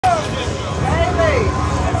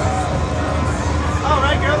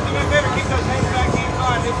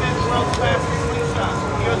This is the world's fastest SlingShot.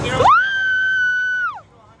 You're 0 to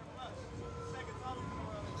 100 plus. Second tallest in the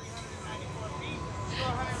world at 394 feet.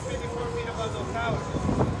 You're 154 feet above those towers.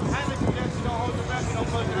 Highly suggests you don't hold your breath, you don't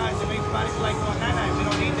close your eyes. It makes your body feel like going night-night. We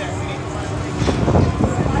don't need that. We need to find a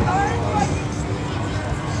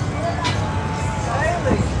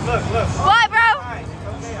Hailey. Look. What, bro? Fine. It's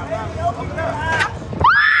okay. I promise. Open up.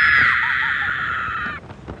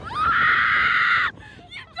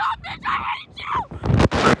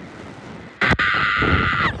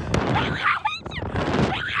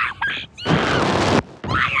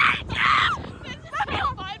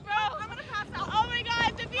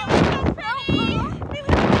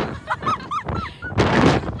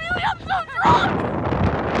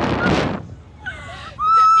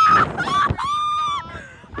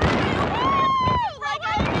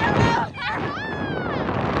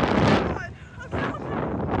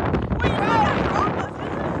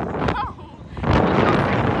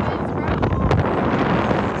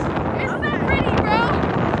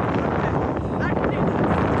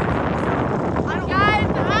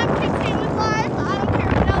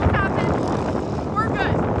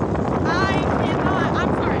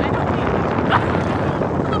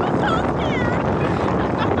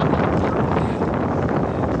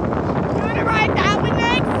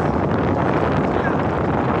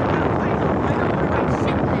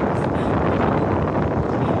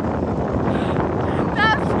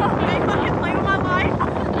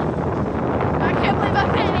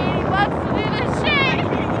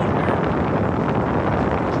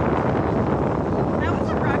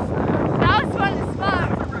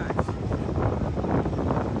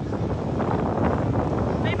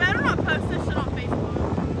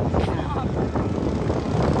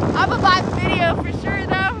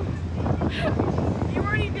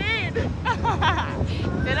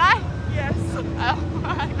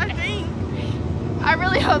 I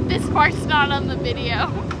really hope this part's not on the video.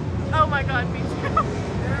 Oh my god, me too.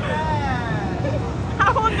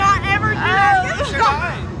 I will not.